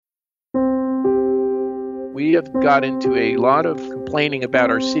We have got into a lot of complaining about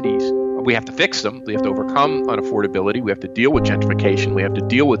our cities. We have to fix them. We have to overcome unaffordability. We have to deal with gentrification. We have to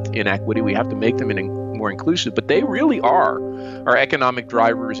deal with inequity. We have to make them more inclusive. But they really are our economic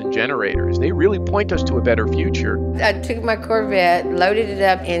drivers and generators. They really point us to a better future. I took my Corvette, loaded it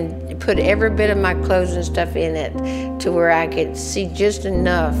up, and put every bit of my clothes and stuff in it to where I could see just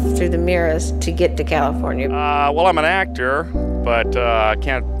enough through the mirrors to get to California. Well, I'm an actor, but I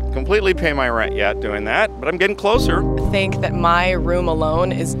can't completely pay my rent yet doing that, but I'm getting closer. I think that my room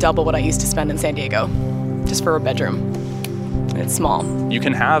alone is double what I used to spend in San Diego, just for a bedroom. It's small. You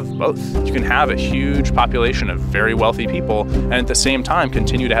can have both. You can have a huge population of very wealthy people and at the same time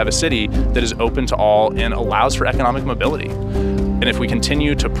continue to have a city that is open to all and allows for economic mobility. And if we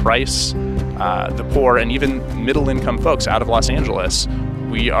continue to price the poor and even middle-income folks out of Los Angeles,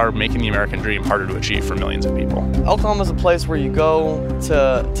 we are making the American dream harder to achieve for millions of people. Oklahoma's a place where you go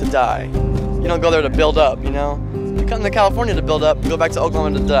to die. You don't go there to build up, you know? You come to California to build up, you go back to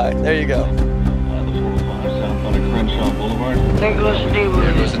Oklahoma to die. There you go. There goes the neighborhood.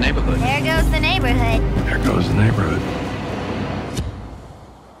 There goes the neighborhood. There goes the neighborhood. There goes the neighborhood.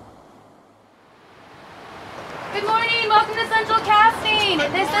 Good morning, welcome to Central Casting.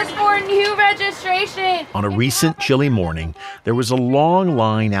 This is for new registration. On a recent chilly morning, there was a long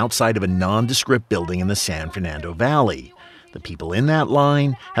line outside of a nondescript building in the San Fernando Valley. The people in that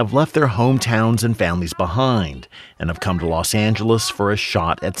line have left their hometowns and families behind and have come to Los Angeles for a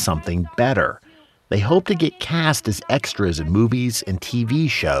shot at something better. They hope to get cast as extras in movies and TV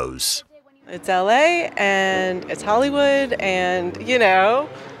shows. It's LA and it's Hollywood and, you know,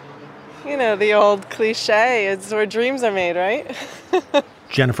 the old cliche, it's where dreams are made, right?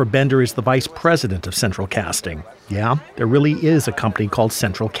 Jennifer Bender is the vice president of Central Casting. Yeah, there really is a company called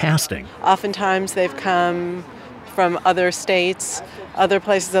Central Casting. Oftentimes they've come from other states, other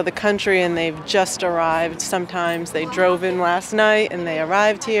places of the country, and they've just arrived. Sometimes they drove in last night and they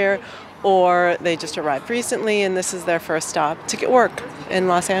arrived here, or they just arrived recently and this is their first stop to get work in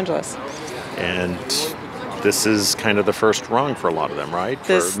Los Angeles. And this is kind of the first rung for a lot of them, right?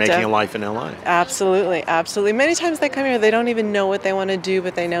 For making a life in LA. Absolutely, absolutely. Many times they come here, they don't even know what they want to do,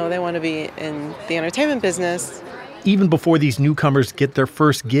 but they know they want to be in the entertainment business. Even before these newcomers get their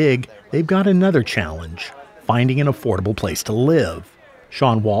first gig, they've got another challenge: finding an affordable place to live.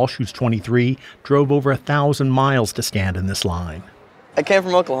 Sean Walsh, who's 23, drove over 1,000 miles to stand in this line. I came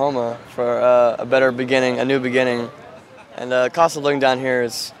from Oklahoma for a better beginning, a new beginning. And the cost of living down here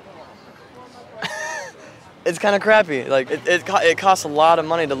is, it's kind of crappy. Like, it costs a lot of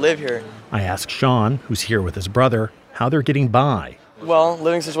money to live here. I asked Sean, who's here with his brother, how they're getting by. Well,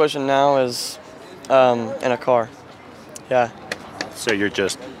 living situation now is in a car. Yeah. So you're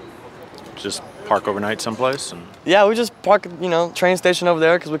just park overnight someplace? Yeah, we just park, train station over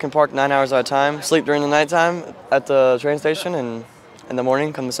there because we can park 9 hours at a time, sleep during the nighttime at the train station, and in the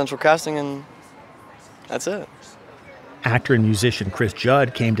morning come to Central Casting, and that's it. Actor and musician Chris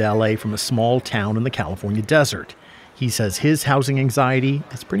Judd came to L.A. from a small town in the California desert. He says his housing anxiety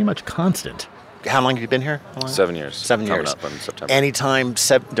is pretty much constant. How long have you been here? 7 years. 7 years. Coming up in September. Anytime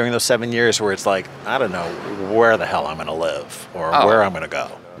during those 7 years where it's like, I don't know where the hell I'm going to live or where I'm going to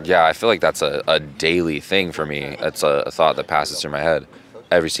go. Yeah, I feel like that's a daily thing for me. It's a thought that passes through my head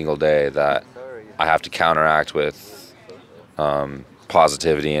every single day that I have to counteract with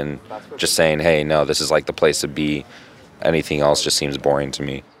positivity and just saying, hey, no, this is like the place to be. Anything else just seems boring to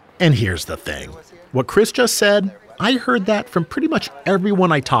me. And here's the thing. What Chris just said, I heard that from pretty much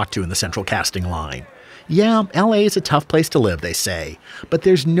everyone I talked to in the Central Casting line. Yeah, LA is a tough place to live, they say, but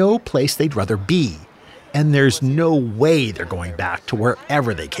there's no place they'd rather be. And there's no way they're going back to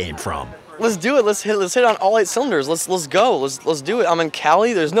wherever they came from. Let's do it. Let's hit on all 8 cylinders. Let's go. Let's do it. I'm in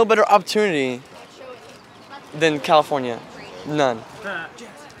Cali. There's no better opportunity than California. None.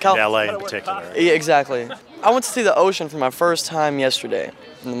 LA in particular. Yeah, exactly. I went to see the ocean for my first time yesterday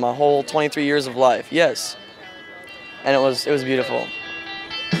in my whole 23 years of life. Yes. And it was beautiful.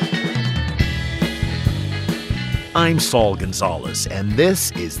 I'm Saul Gonzalez, and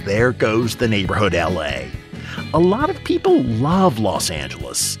this is There Goes the Neighborhood LA. A lot of people love Los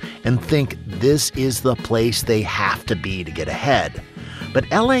Angeles and think this is the place they have to be to get ahead. But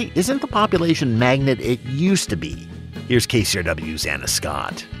LA isn't the population magnet it used to be. Here's KCRW's Anna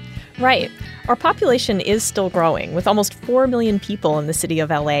Scott. Right. Our population is still growing, with almost 4 million people in the city of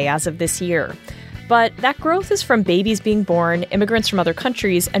LA as of this year. But that growth is from babies being born, immigrants from other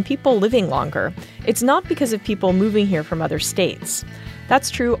countries, and people living longer. It's not because of people moving here from other states. That's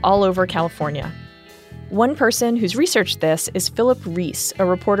true all over California. One person who's researched this is Philip Reese, a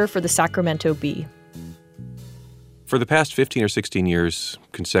reporter for the Sacramento Bee. For the past 15 or 16 years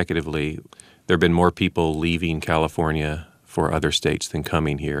consecutively, there have been more people leaving California for other states than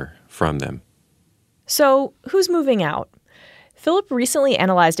coming here from them. So who's moving out? Philip recently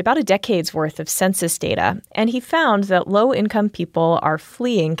analyzed about a decade's worth of census data, and he found that low-income people are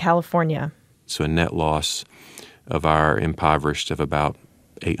fleeing California. So a net loss of our impoverished of about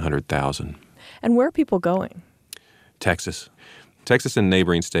 800,000. And where are people going? Texas. Texas and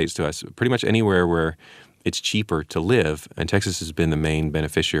neighboring states to us, pretty much anywhere where it's cheaper to live, and Texas has been the main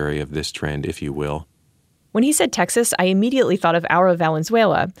beneficiary of this trend, if you will. When he said Texas, I immediately thought of Aura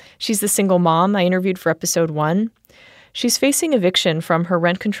Valenzuela. She's the single mom I interviewed for episode 1. She's facing eviction from her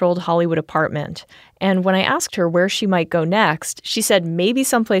rent-controlled Hollywood apartment. And when I asked her where she might go next, she said maybe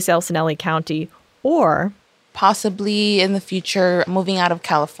someplace else in LA County, or possibly in the future moving out of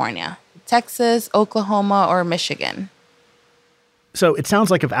California, Texas, Oklahoma, or Michigan. So it sounds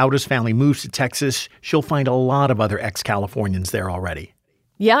like if Aura's family moves to Texas, she'll find a lot of other ex-Californians there already.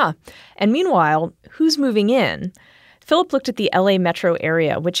 Yeah. And meanwhile, who's moving in? Philip looked at the LA metro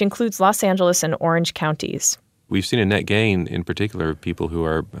area, which includes Los Angeles and Orange counties. We've seen a net gain, in particular, of people who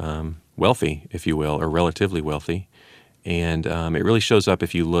are wealthy, if you will, or relatively wealthy. And it really shows up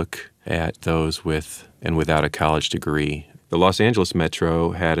if you look at those with and without a college degree. The Los Angeles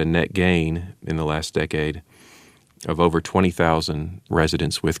metro had a net gain in the last decade of over 20,000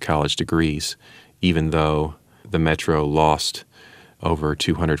 residents with college degrees, even though the metro lost over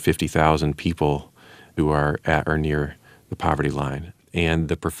 250,000 people who are at or near the poverty line. And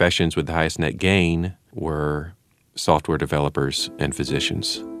the professions with the highest net gain were software developers and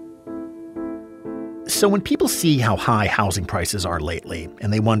physicians. So when people see how high housing prices are lately,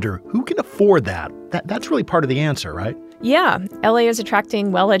 and they wonder who can afford that's really part of the answer, right? Yeah, LA is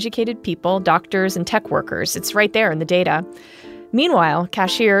attracting well-educated people, doctors, and tech workers. It's right there in the data. Meanwhile,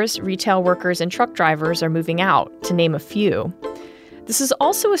 cashiers, retail workers, and truck drivers are moving out, to name a few. This is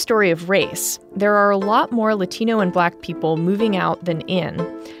also a story of race. There are a lot more Latino and Black people moving out than in.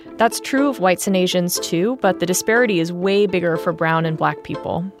 That's true of whites and Asians too, but the disparity is way bigger for brown and Black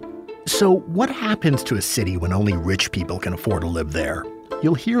people. So what happens to a city when only rich people can afford to live there?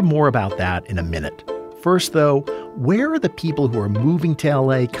 You'll hear more about that in a minute. First, though, where are the people who are moving to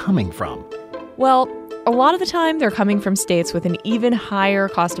LA coming from? Well, a lot of the time they're coming from states with an even higher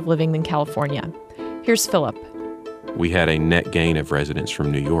cost of living than California. Here's Philip. We had a net gain of residents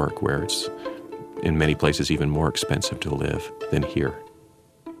from New York, where it's in many places even more expensive to live than here.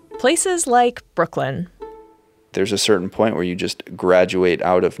 Places like Brooklyn. There's a certain point where you just graduate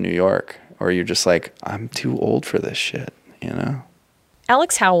out of New York, or you're just like, I'm too old for this shit, you know?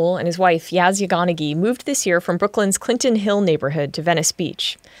 Alex Howell and his wife, Yaz Yaganagi, moved this year from Brooklyn's Clinton Hill neighborhood to Venice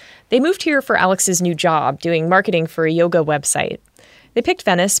Beach. They moved here for Alex's new job, doing marketing for a yoga website. They picked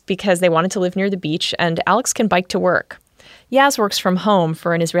Venice because they wanted to live near the beach, and Alex can bike to work. Yaz works from home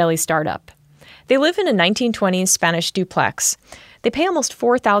for an Israeli startup. They live in a 1920s Spanish duplex. They pay almost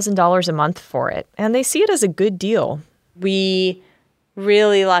 $4,000 a month for it, and they see it as a good deal. We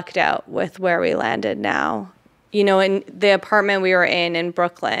really lucked out with where we landed now. You know, in the apartment we were in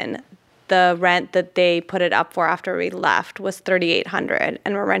Brooklyn, the rent that they put it up for after we left was $3,800,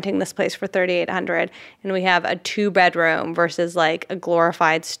 and we're renting this place for $3,800, and we have a 2-bedroom versus like a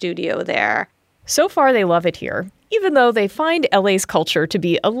glorified studio there. So far, they love it here, even though they find LA's culture to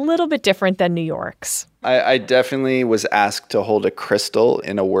be a little bit different than New York's. I definitely was asked to hold a crystal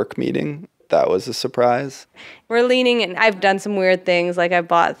in a work meeting. That was a surprise. We're leaning in. I've done some weird things, like I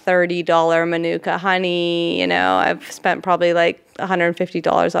bought $30 Manuka honey. You know, I've spent probably like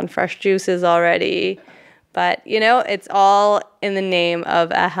 $150 on fresh juices already. But, you know, it's all in the name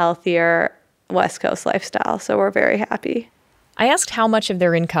of a healthier West Coast lifestyle. So we're very happy. I asked how much of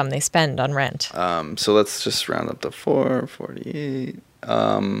their income they spend on rent. So let's just round up to 48.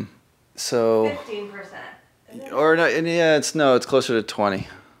 So 15%. Or no, yeah, it's closer to 20.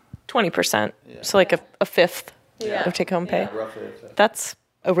 20%. Yeah. So like a fifth of take-home pay. Yeah, roughly a fifth. That's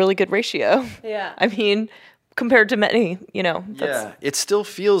a really good ratio. Yeah. I mean, compared to many, you know. Yeah. It still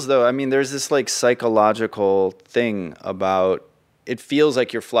feels, though, I mean, there's this like psychological thing about it feels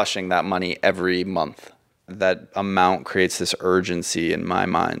like you're flushing that money every month. That amount creates this urgency in my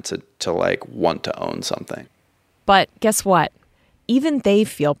mind to like want to own something. But guess what? Even they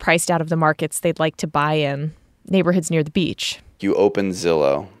feel priced out of the markets they'd like to buy in, neighborhoods near the beach. You open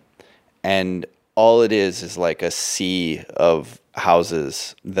Zillow, and all it is like a sea of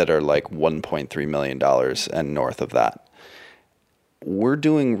houses that are like $1.3 million and north of that. We're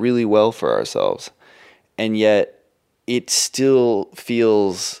doing really well for ourselves, and yet it still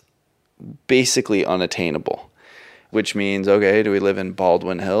feels basically unattainable, which means, okay, do we live in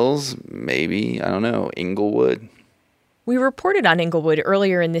Baldwin Hills? Maybe, I don't know, Inglewood. We reported on Inglewood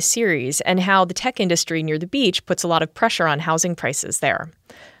earlier in this series and how the tech industry near the beach puts a lot of pressure on housing prices there.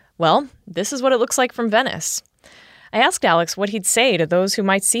 Well, this is what it looks like from Venice. I asked Alex what he'd say to those who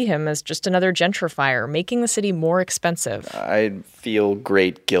might see him as just another gentrifier, making the city more expensive. I feel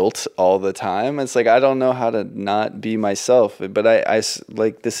great guilt all the time. It's like, I don't know how to not be myself, but I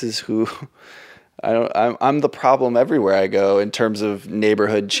like, this is who... I'm the problem everywhere I go in terms of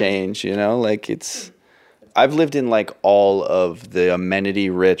neighborhood change, you know? Like, I've lived in like all of the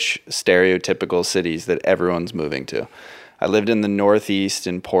amenity-rich, stereotypical cities that everyone's moving to. I lived in the Northeast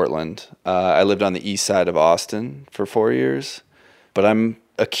in Portland. I lived on the east side of Austin for 4 years. But I'm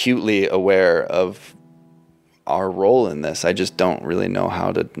acutely aware of our role in this. I just don't really know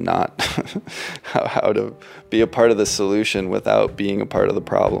how to not, how to be a part of the solution without being a part of the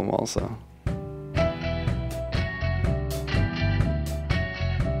problem also.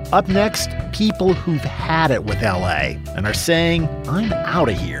 Up next, people who've had it with LA and are saying, I'm out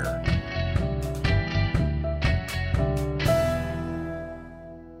of here.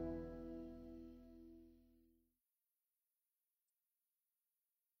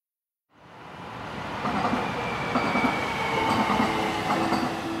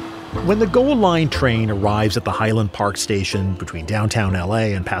 When the Gold Line train arrives at the Highland Park station between downtown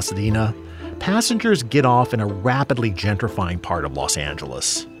LA and Pasadena, passengers get off in a rapidly gentrifying part of Los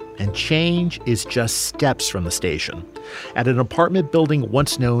Angeles. And change is just steps from the station, at an apartment building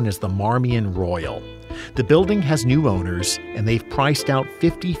once known as the Marmion Royal. The building has new owners, and they've priced out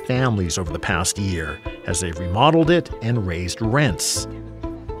 50 families over the past year as they've remodeled it and raised rents.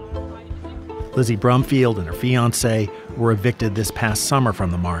 Lizzie Brumfield and her fiancé were evicted this past summer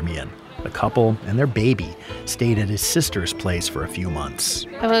from the Marmion. The couple and their baby stayed at his sister's place for a few months.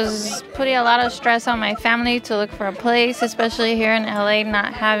 It was putting a lot of stress on my family to look for a place, especially here in LA,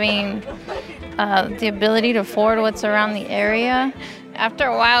 not having the ability to afford what's around the area. After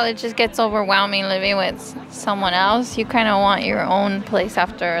a while, it just gets overwhelming living with someone else. You kind of want your own place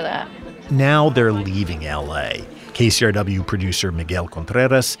after that. Now they're leaving LA. KCRW producer Miguel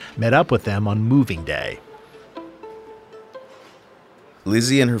Contreras met up with them on moving day.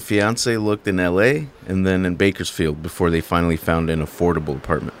 Lizzie and her fiancé looked in LA and then in Bakersfield before they finally found an affordable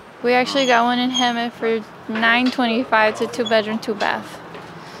apartment. We actually got one in Hemet for $925. It's a 2-bedroom, 2-bath.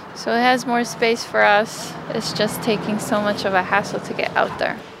 So it has more space for us. It's just taking so much of a hassle to get out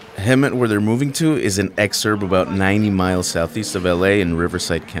there. Hemet, where they're moving to, is an ex-urb about 90 miles southeast of LA in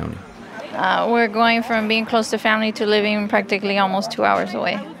Riverside County. We're going from being close to family to living practically almost 2 hours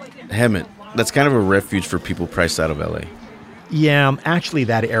away. Hemet, that's kind of a refuge for people priced out of LA. Yeah, actually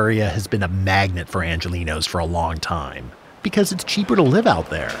that area has been a magnet for Angelenos for a long time because it's cheaper to live out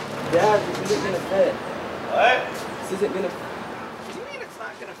there. Dad, this isn't gonna fit. What? This isn't gonna fit. What do you mean it's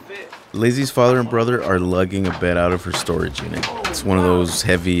not gonna fit? Lizzie's father and brother are lugging a bed out of her storage unit. It's one of those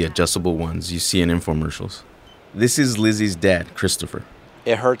heavy, adjustable ones you see in infomercials. This is Lizzie's dad, Christopher.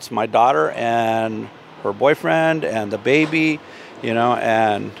 It hurts my daughter and her boyfriend and the baby, you know,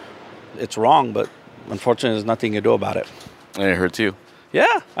 and it's wrong, but unfortunately there's nothing to do about it. And it hurts you?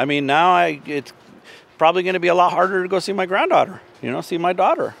 Yeah. I mean, now it's probably going to be a lot harder to go see my granddaughter, see my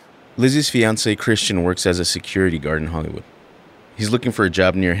daughter. Lizzie's fiancé, Christian, works as a security guard in Hollywood. He's looking for a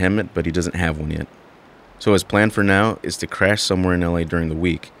job near Hemet, but he doesn't have one yet. So his plan for now is to crash somewhere in LA during the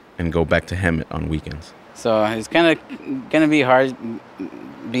week and go back to Hemet on weekends. So it's kind of going to be hard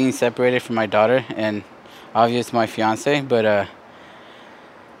being separated from my daughter and obviously my fiancé, but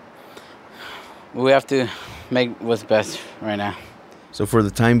we have to make what's best right now. So for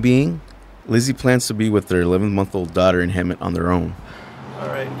the time being, Lizzie plans to be with their 11-month-old daughter in Hemet on their own. All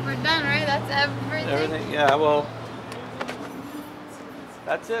right. We're done, right? That's everything? Everything, yeah, well,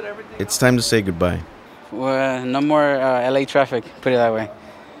 that's it, everything. It's time to say goodbye. Well, no more LA traffic, put it that way.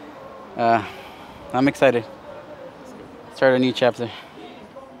 I'm excited. Start a new chapter.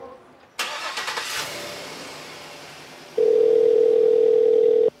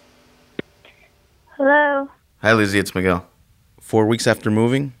 Hello. Hi, Lizzie, it's Miguel. 4 weeks after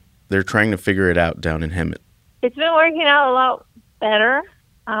moving, they're trying to figure it out down in Hemet. It's been working out a lot better.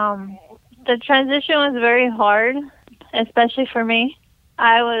 The transition was very hard, especially for me.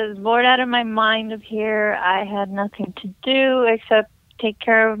 I was bored out of my mind up here. I had nothing to do except take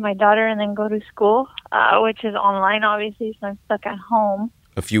care of my daughter and then go to school, which is online, obviously, so I'm stuck at home.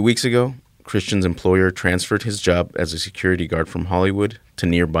 A few weeks ago, Christian's employer transferred his job as a security guard from Hollywood to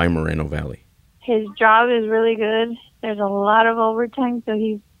nearby Moreno Valley. His job is really good. There's a lot of overtime, so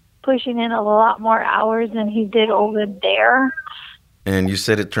he's pushing in a lot more hours than he did over there. And you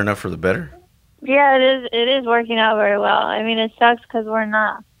said it turned out for the better? Yeah, it is working out very well. I mean, it sucks because we're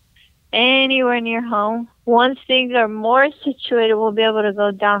not anywhere near home. Once things are more situated, we'll be able to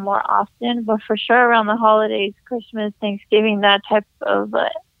go down more often. But for sure, around the holidays, Christmas, Thanksgiving, that type of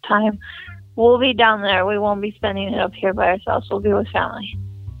time, we'll be down there. We won't be spending it up here by ourselves. We'll be with family.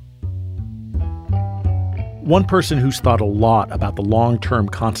 One person who's thought a lot about the long-term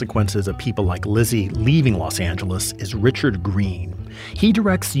consequences of people like Lizzie leaving Los Angeles is Richard Green. He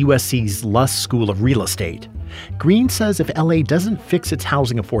directs USC's Luss School of Real Estate. Green says if LA doesn't fix its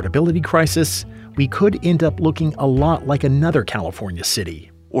housing affordability crisis, we could end up looking a lot like another California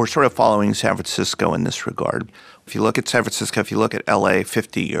city. We're sort of following San Francisco in this regard. If you look at San Francisco, if you look at LA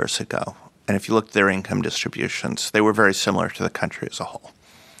 50 years ago, and if you look at their income distributions, they were very similar to the country as a whole.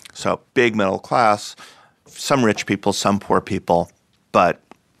 So big middle class, some rich people, some poor people, but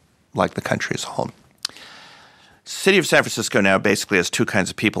like the country as a whole. City of San Francisco now basically has two kinds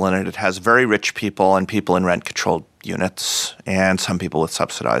of people in it. It has very rich people and people in rent-controlled units and some people with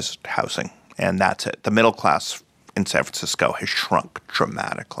subsidized housing, and that's it. The middle class in San Francisco has shrunk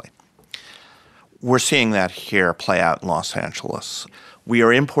dramatically. We're seeing that here play out in Los Angeles. We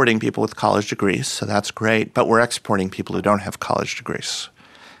are importing people with college degrees, so that's great, but we're exporting people who don't have college degrees.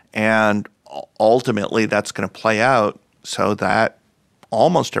 And ultimately, that's going to play out so that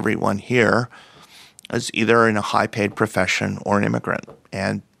almost everyone here is either in a high-paid profession or an immigrant.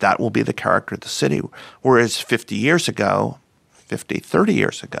 And that will be the character of the city. Whereas 30 years ago,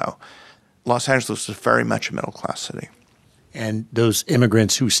 Los Angeles was very much a middle-class city. And those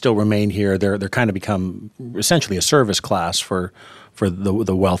immigrants who still remain here, they're kind of become essentially a service class for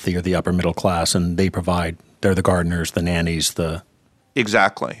the wealthy or the upper middle class, and they're the gardeners, the nannies,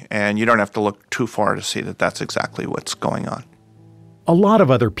 Exactly. And you don't have to look too far to see that that's exactly what's going on. A lot of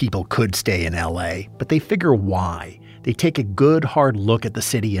other people could stay in LA, but they figure why. They take a good, hard look at the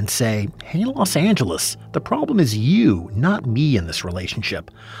city and say, hey, Los Angeles, the problem is you, not me in this relationship.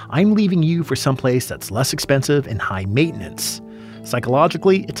 I'm leaving you for someplace that's less expensive and high maintenance.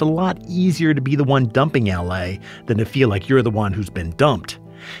 Psychologically, it's a lot easier to be the one dumping LA than to feel like you're the one who's been dumped.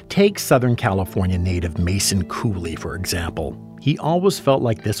 Take Southern California native Mason Cooley, for example. He always felt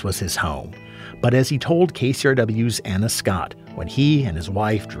like this was his home. But as he told KCRW's Anna Scott, when he and his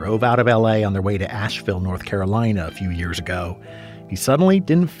wife drove out of LA on their way to Asheville, North Carolina a few years ago, he suddenly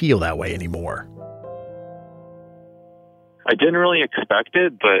didn't feel that way anymore. I didn't really expect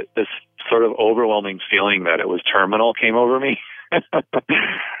it, but this sort of overwhelming feeling that it was terminal came over me.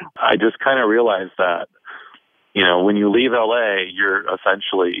 I just kind of realized that, when you leave LA, you're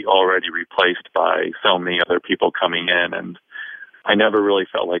essentially already replaced by so many other people coming in. And I never really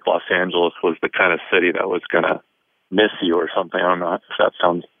felt like Los Angeles was the kind of city that was going to miss you or something. I don't know if that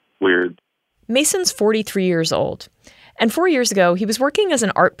sounds weird. Mason's 43 years old. And 4 years ago, he was working as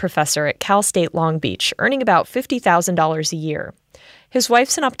an art professor at Cal State Long Beach, earning about $50,000 a year. His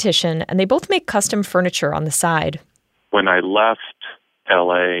wife's an optician, and they both make custom furniture on the side. When I left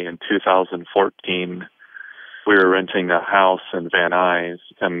LA in 2014, we were renting a house in Van Nuys,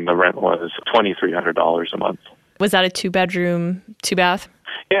 and the rent was $2,300 a month. Was that a 2-bedroom, 2-bath?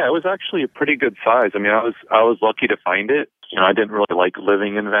 Yeah, it was actually a pretty good size. I mean, I was lucky to find it. I didn't really like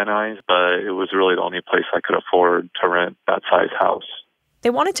living in Van Nuys, but it was really the only place I could afford to rent that size house. They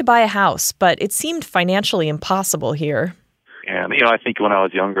wanted to buy a house, but it seemed financially impossible here. And, I think when I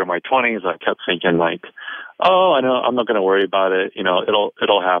was younger, in my 20s, I kept thinking oh, I know, I'm not going to worry about it.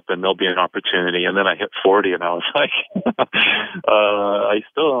 It'll happen. There'll be an opportunity. And then I hit 40 and I was like, I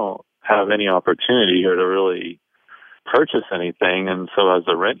still don't have any opportunity here to really purchase anything. And so as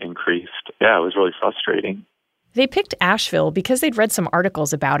the rent increased, it was really frustrating. They picked Asheville because they'd read some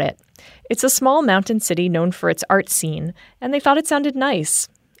articles about it. It's a small mountain city known for its art scene, and they thought it sounded nice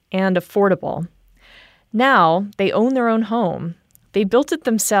and affordable. Now they own their own home. They built it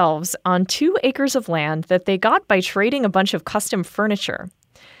themselves on 2 acres of land that they got by trading a bunch of custom furniture.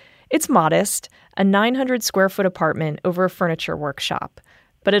 It's modest, a 900-square-foot apartment over a furniture workshop,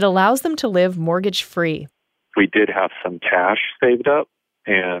 but it allows them to live mortgage-free. We did have some cash saved up,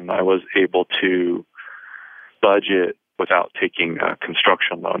 and I was able to budget without taking a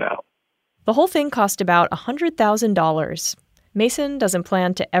construction loan out. The whole thing cost about $100,000. Mason doesn't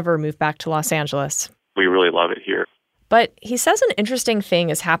plan to ever move back to Los Angeles. We really love it here. But he says an interesting thing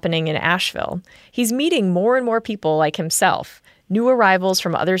is happening in Asheville. He's meeting more and more people like himself, new arrivals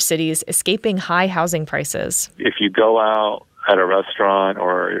from other cities escaping high housing prices. If you go out at a restaurant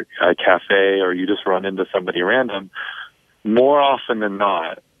or a cafe or you just run into somebody random, more often than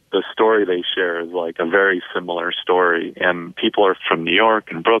not, the story they share is like a very similar story. And people are from New York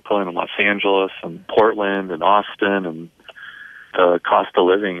and Brooklyn and Los Angeles and Portland and Austin. And the cost of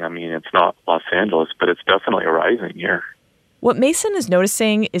living, I mean, it's not Los Angeles, but it's definitely rising here. What Mason is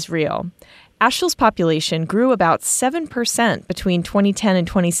noticing is real. Asheville's population grew about 7% between 2010 and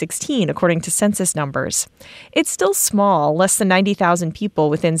 2016, according to census numbers. It's still small, less than 90,000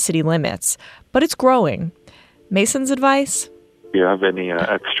 people within city limits, but it's growing. Mason's advice? If you have any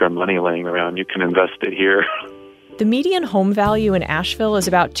extra money laying around, you can invest it here. The median home value in Asheville is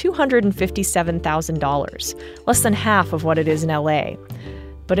about $257,000, less than half of what it is in LA.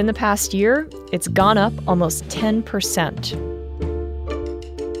 But in the past year, it's gone up almost 10%.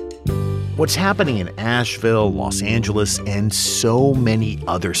 What's happening in Asheville, Los Angeles, and so many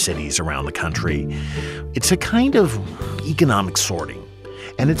other cities around the country, it's a kind of economic sorting.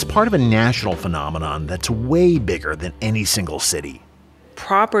 And it's part of a national phenomenon that's way bigger than any single city.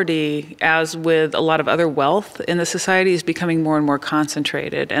 Property, as with a lot of other wealth in the society, is becoming more and more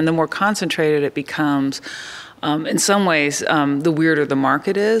concentrated. And the more concentrated it becomes, in some ways, the weirder the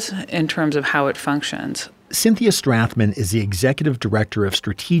market is in terms of how it functions. Cynthia Strathman is the executive director of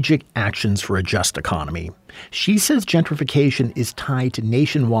Strategic Actions for a Just Economy. She says gentrification is tied to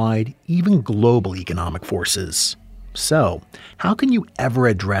nationwide, even global economic forces. So, how can you ever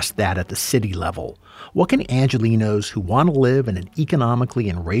address that at the city level? What can Angelenos who want to live in an economically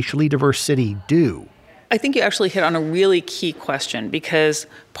and racially diverse city do? I think you actually hit on a really key question, because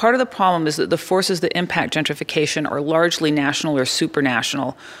part of the problem is that the forces that impact gentrification are largely national or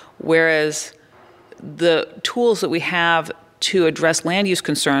supranational, whereas the tools that we have to address land use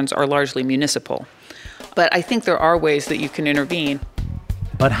concerns are largely municipal. But I think there are ways that you can intervene.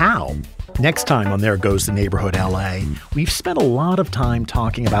 But how? Next time on There Goes the Neighborhood LA, we've spent a lot of time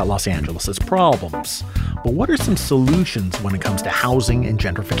talking about Los Angeles' problems. But what are some solutions when it comes to housing and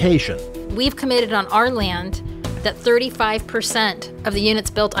gentrification? We've committed on our land that 35% of the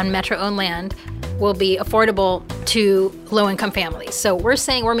units built on Metro-owned land will be affordable to low-income families. So we're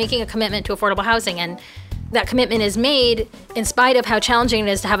saying we're making a commitment to affordable housing, and that commitment is made in spite of how challenging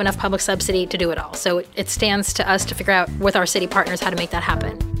it is to have enough public subsidy to do it all. So it stands to us to figure out with our city partners how to make that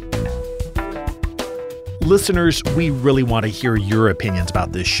happen. Listeners, we really want to hear your opinions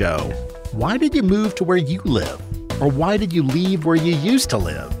about this show. Why did you move to where you live? Or why did you leave where you used to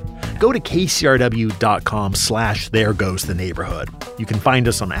live? Go to kcrw.com/theregoestheneighborhood. You can find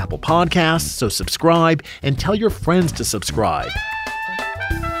us on Apple Podcasts, so subscribe and tell your friends to subscribe.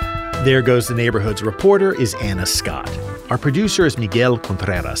 There Goes the Neighborhood's reporter is Anna Scott. Our producer is Miguel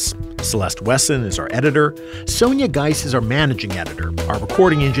Contreras. Celeste Wesson is our editor. Sonia Geis is our managing editor. Our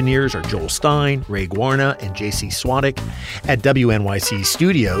recording engineers are Joel Stein, Ray Guarna, and J.C. Swadek. At WNYC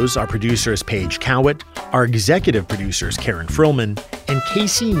Studios, our producer is Paige Cowett. Our executive producer is Karen Frillman. And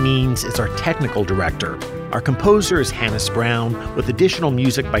Casey Means is our technical director. Our composer is Hannes Brown, with additional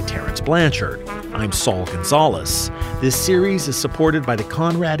music by Terrence Blanchard. I'm Saul Gonzalez. This series is supported by the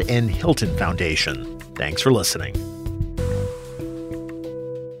Conrad N. Hilton Foundation. Thanks for listening.